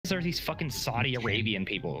there these fucking Saudi Arabian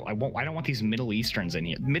people? I don't want these Middle Easterns in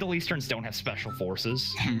here. Middle Easterns don't have special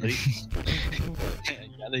forces.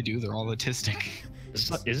 Yeah, they do. They're all autistic. Is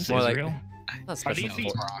this More like- Israel? Not special these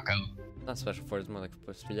forces. Morocco. Not special forces. More like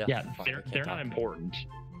Yeah, fuck, I can't they're not talk. important.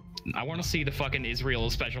 I want to see the fucking Israel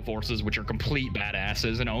special forces, which are complete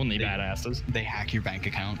badasses and only badasses. They hack your bank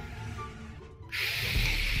account.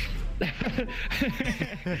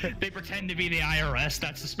 They pretend to be the IRS.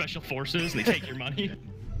 That's the special forces. They take your money.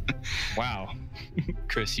 Wow.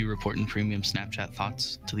 Chris, you reporting premium Snapchat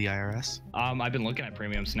thoughts to the IRS? I've been looking at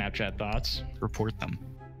premium Snapchat thoughts. Report them.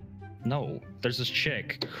 No, there's this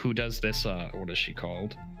chick who does this. What is she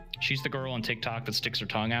called? She's the girl on TikTok that sticks her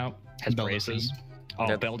tongue out, has Bella braces. Oh,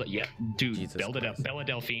 That- Bella, yeah, dude, Jesus Bella Christ.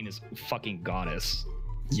 Delphine is a fucking goddess.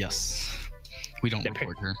 Yes. We don't They're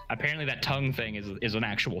report her. Apparently, that tongue thing is an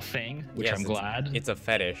actual thing, which Yes, I'm glad. It's a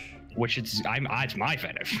fetish. Which it's my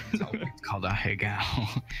fetish. It's called a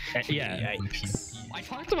hegao. Yeah. Yikes. I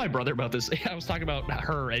talked to my brother about this. I was talking about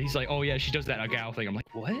her, and he's like, "Oh yeah, she does that a gal thing." I'm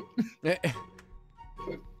like, "What?"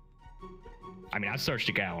 I mean, I searched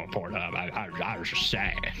a gal on Pornhub. I was just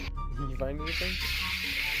saying. You find anything?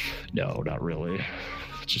 No, not really.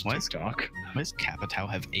 Just What? TikTok. Why does Capitao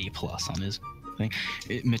have A+ on his thing?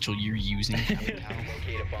 Mitchell, you're using Capitao.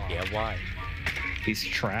 Yeah, why? He's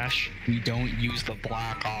trash. We don't use the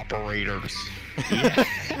black operators. Yeah.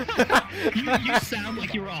 you sound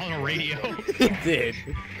like you were on a radio. It did.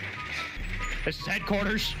 This is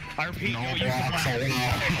headquarters. I repeat, No no use the blacks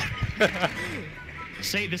black. allowed.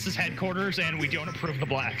 Say this is headquarters, and we don't approve the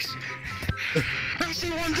blacks.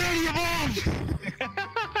 MC-130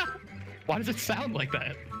 above! Why does it sound like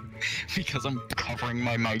that? Because I'm covering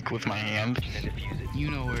my mic with my hand. You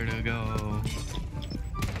know where to go.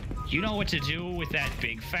 You know what to do with that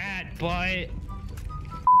big fat butt.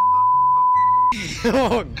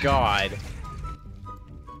 Oh God.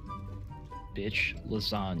 Bitch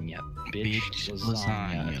lasagna. Bitch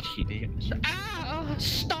lasagna. Bitch. Ah,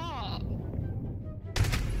 stop.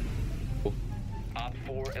 Op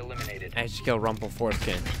 4 eliminated. I should kill Rumple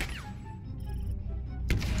Foreskin.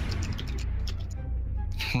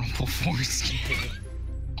 Crumpled foreskin.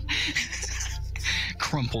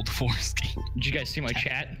 Crumpled foreskin. Did you guys see my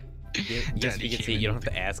chat? Yes, Daddy you can came see. in. You don't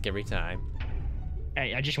have to ask every time.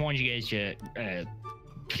 Hey, I just wanted you guys to,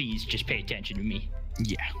 please just pay attention to me.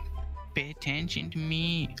 Yeah. Pay attention to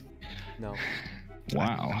me. No.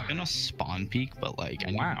 Wow. I'm gonna spawn peek, but like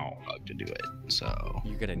I need Wow. a bug to do it. So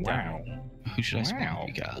You're gonna Wow. die. who should I spawn Wow.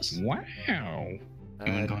 peek as? Wow. You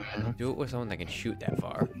wanna go ahead? Do it with someone that can shoot that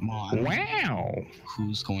far. Come on. Wow.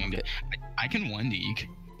 Who's going to? I can one deek.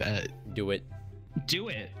 Bet. Do it. Do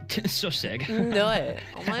it. So sick. Do it.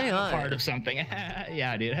 Oh my God. Part of something.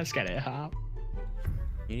 Yeah, dude, that's got it.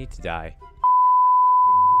 You need to die.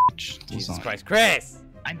 Jesus Lasagna. Christ, Chris!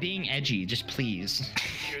 I'm being edgy, just please.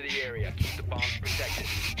 Secure the area. Keep the bombs protected.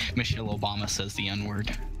 Michelle Obama says the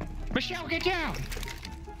N-word. Michelle, get down!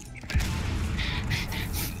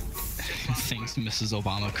 Things Mrs.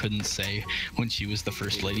 Obama couldn't say when she was the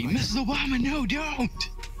first lady. Mrs. Obama, no, don't!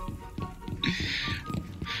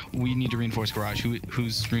 We need to reinforce garage.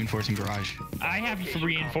 Who's reinforcing garage? I have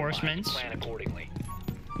reinforcements. Plan accordingly.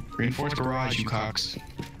 Reinforce garage, you cocks.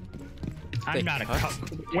 I'm not a cup.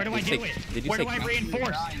 Where do I do it? Did you Where do say- I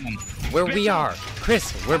reinforce? Where we are.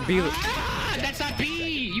 Chris, we're B. Ah, that's not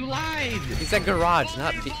B! You lied! He said garage,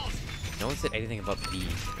 not B. No one said anything about B.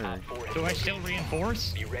 Do I still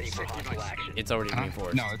reinforce? Be ready for hostile action. It's already Huh?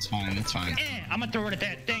 reinforced. No, it's fine. It's fine. I'm gonna throw it at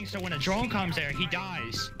that thing so when a drone comes there, he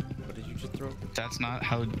dies. What did you just throw? That's not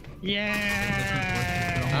how.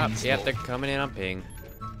 Yeah! Up. Yep, they're coming in on ping.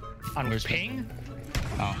 On Where's ping?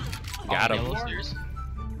 Oh. Got Oh, him. Yellow stairs.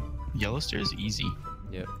 Yellow stairs easy.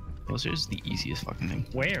 Yep. Yellow stairs is the easiest fucking thing.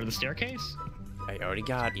 Where? The staircase? I already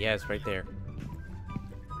got. Yeah, it's right there.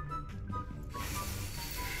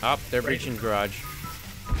 Up. They're breaching garage.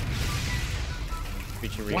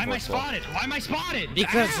 Breaching Why am I reinforced wall. spotted? Why am I spotted?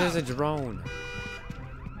 Because Ah! there's a drone.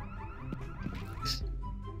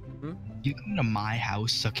 You come to my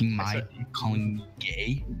house sucking my That's dick, calling me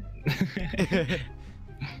gay?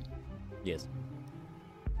 Yes.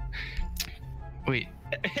 Wait,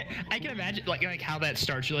 I can imagine like how that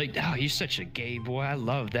starts. You're like, oh, you're such a gay boy. I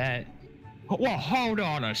love that. Well, hold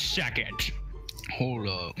on a second. hold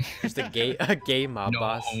up. Just a gay mob No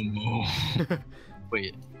boss. homo.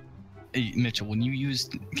 Wait. Hey, Mitchell, when you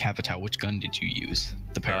used Capitao, which gun did you use?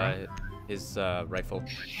 The Para? His rifle.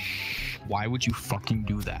 Why would you fucking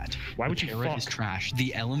do that? Why would The you Para fuck? is trash.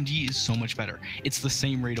 The LMG is so much better. It's the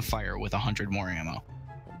same rate of fire with 100 more ammo.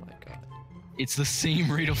 Oh my God. It's the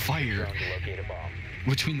same rate of fire Drone to locate a bomb.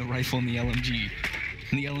 between the rifle and the LMG.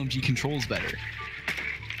 And the LMG controls better.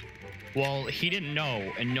 Well, he didn't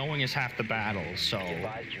know, and knowing is half the battle, so...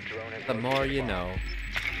 Advise your drone has The more you located a know.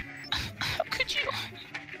 How could you?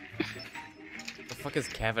 The fuck is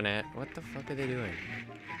Kevin at? What the fuck are they doing?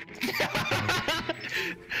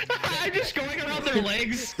 I'm just going around their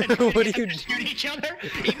legs and What are you shoot each other.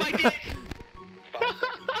 Eat my dick.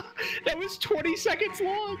 That was 20 seconds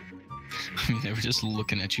long. I mean, they were just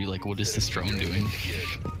looking at you like, what is this drone doing?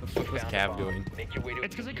 The fuck was Cav doing? Make your way to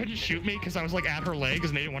It's because they couldn't shoot me because I was like at her legs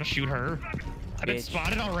and they didn't want to shoot her. I've been Bitch.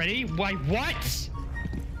 spotted already? Why, what?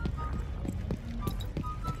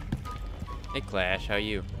 Hey Clash, how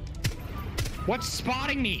you? What's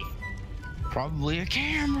spotting me? Probably a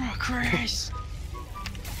camera, Chris.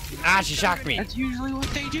 Ah, she shocked me! That's usually what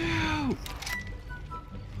they do.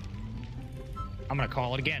 I'm gonna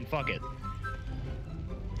call it again, fuck it.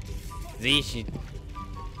 Z, she...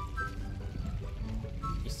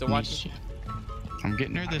 You still watching? I'm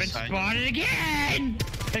getting her I've been this side. spotted again!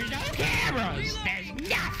 There's no cameras! There's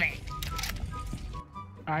nothing!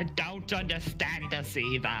 I don't understand this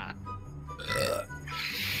either.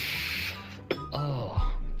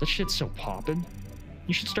 Oh, this shit's so poppin'.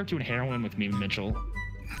 You should start doing heroin with me, Mitchell.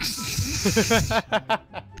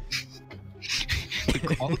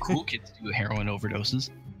 All the cool kids do heroin overdoses.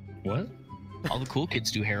 What? All the cool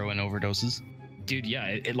kids do heroin overdoses. Dude,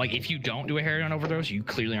 yeah, like, if you don't do a heroin overdose, you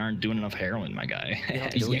clearly aren't doing enough heroin, my guy. Yeah,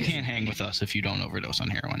 You can't hang with us if you don't overdose on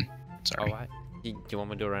heroin. Oh, Sorry. what? You want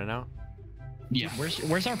me to do it right now? Yeah.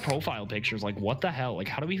 Where's our profile pictures? Like, what the hell? Like,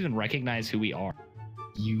 how do we even recognize who we are?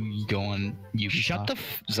 You go on Ubisoft. Shut the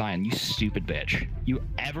Zion, you stupid bitch. You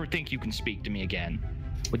ever think you can speak to me again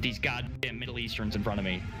with these goddamn Middle Easterns in front of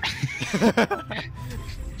me?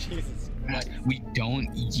 Jesus. We don't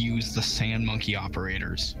use the sand monkey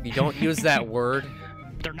operators. You don't use that word.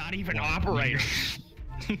 They're not even What? operators.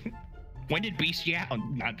 When did Bestiality? Oh,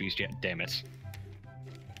 not Bestiality. Damn it.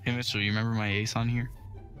 Hey Mitchell, you remember my ace on here?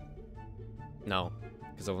 No,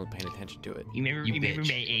 because I wasn't paying attention to it. You remember bitch.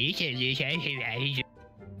 me?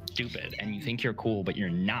 Stupid, and you think you're cool, but you're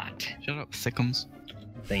not. Shut up, Thickums.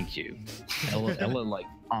 Thank you. Ella, like,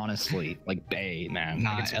 honestly, like, bae, man.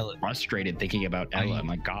 Nah, I get so Ella- frustrated thinking about Ella.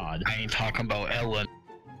 My God. I ain't talking about Ellen.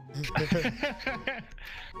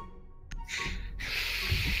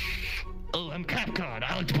 Oh, I'm Capcom.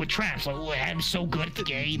 I like to put traps. Oh, I'm so good at the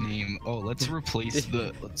game. Name. Oh, let's replace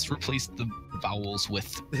the vowels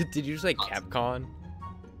with Did you say Capcom?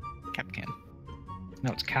 Capcan.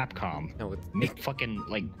 No, it's Capcom. No, it's Make fucking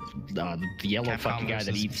like the yellow Capcom fucking guy that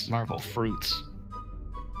versus eats Marvel. fruits.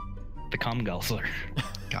 The cum guzzler.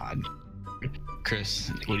 God. Chris,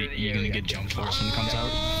 what are you gonna get Jump Force when it comes out?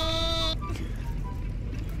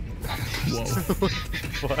 Whoa.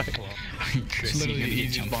 what? Chris, you gonna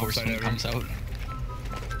get Jump Force when it comes out?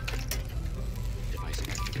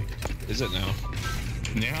 Is it now?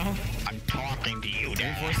 Yeah? I'm talking to you,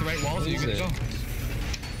 Dad. Reinforce the right walls, and you're Is good to it?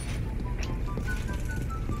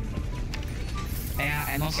 go. Yeah,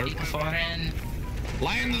 and I'll speak for in.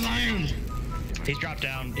 Lion the lion! He's dropped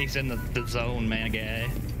down. He's in the zone, man, guy.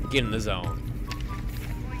 Get in the zone.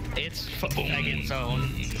 It's fucking zone.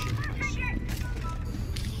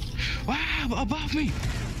 Wow, above me!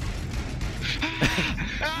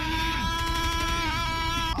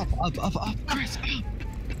 Up, Chris, up!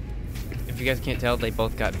 If you guys can't tell, they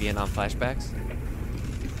both got Vietnam flashbacks.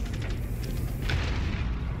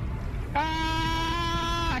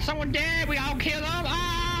 Ah! Someone dead! We all kill them!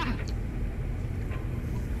 Ah!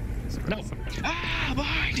 No. Ah,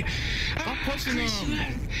 behind you! Stop pushing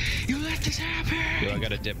them. You let this happen! Yo, I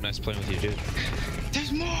got a dip. Nice playing with you, dude.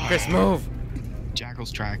 There's more! Chris, move!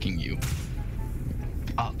 Jackal's tracking you.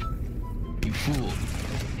 Up. You fool.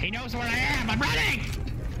 He knows where I am! I'm running!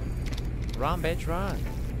 Run, bitch, run.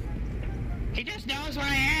 He just knows where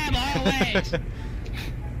I am always! You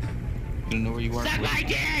don't know where you are? Suck my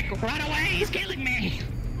dick! Run away! He's killing me!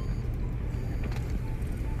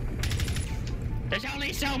 There's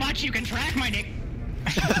only so much you can track my dick.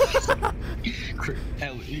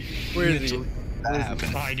 Where is he? That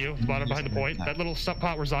happened. Behind you, behind the point. That little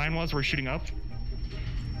spot where Zion was, where he's shooting up.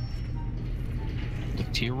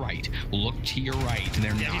 Look to your right. Look to your right.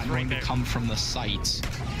 They're Yeah, not he's right going there. to come from the sites. To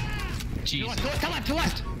Jesus. left, to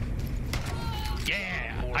left!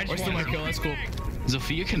 Yeah! I Or just still my wanted kill, that's cool.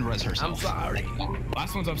 Zofia can res I'm herself. sorry.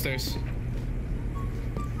 Last one's upstairs.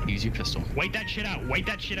 Use your pistol. Wait that shit out. Wait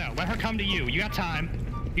that shit out. Let her come to you. You got time.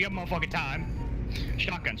 You got motherfucking time.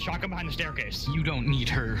 Shotgun. Shotgun behind the staircase. You don't need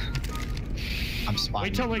her. I'm spotting.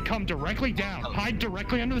 Wait till they come directly down. Hide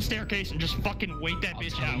directly under the staircase and just fucking wait that I'll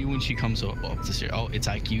bitch tell out. you when she comes up the stairs. Oh, it's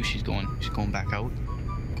IQ. She's going back out.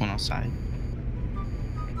 Going outside.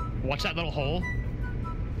 Watch that little hole.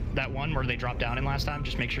 that one where they dropped down in last time.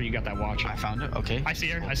 Just make sure you got that watch. I found it. Okay. I see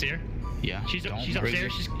her. I see her. Yeah. She's don't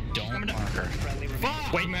upstairs. She's don't coming mark her.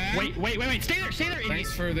 Fuck, Wait, man. wait. Stay there, idiot.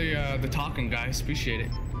 Thanks for the talking, guys. Appreciate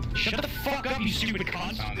it. Shut the fuck up, you stupid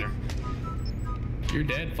cunt. Found her. You're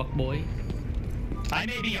dead, fuck boy. I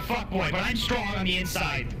may be a fuckboy, but I'm strong on the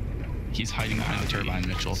inside. He's hiding behind the turbine,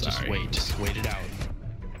 Mitchell. Just Sorry. wait. Just wait it out.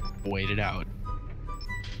 Wait it out.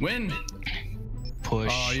 When?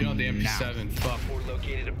 Push. Oh, you know the now. MP7. Fuck. 4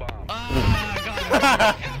 located a bomb.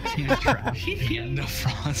 Ah, Capcan trap. And the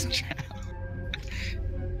frost trap.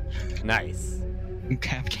 Nice.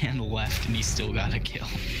 Capcan left and he still got a kill.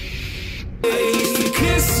 I used to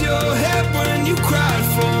kiss your head when you cried.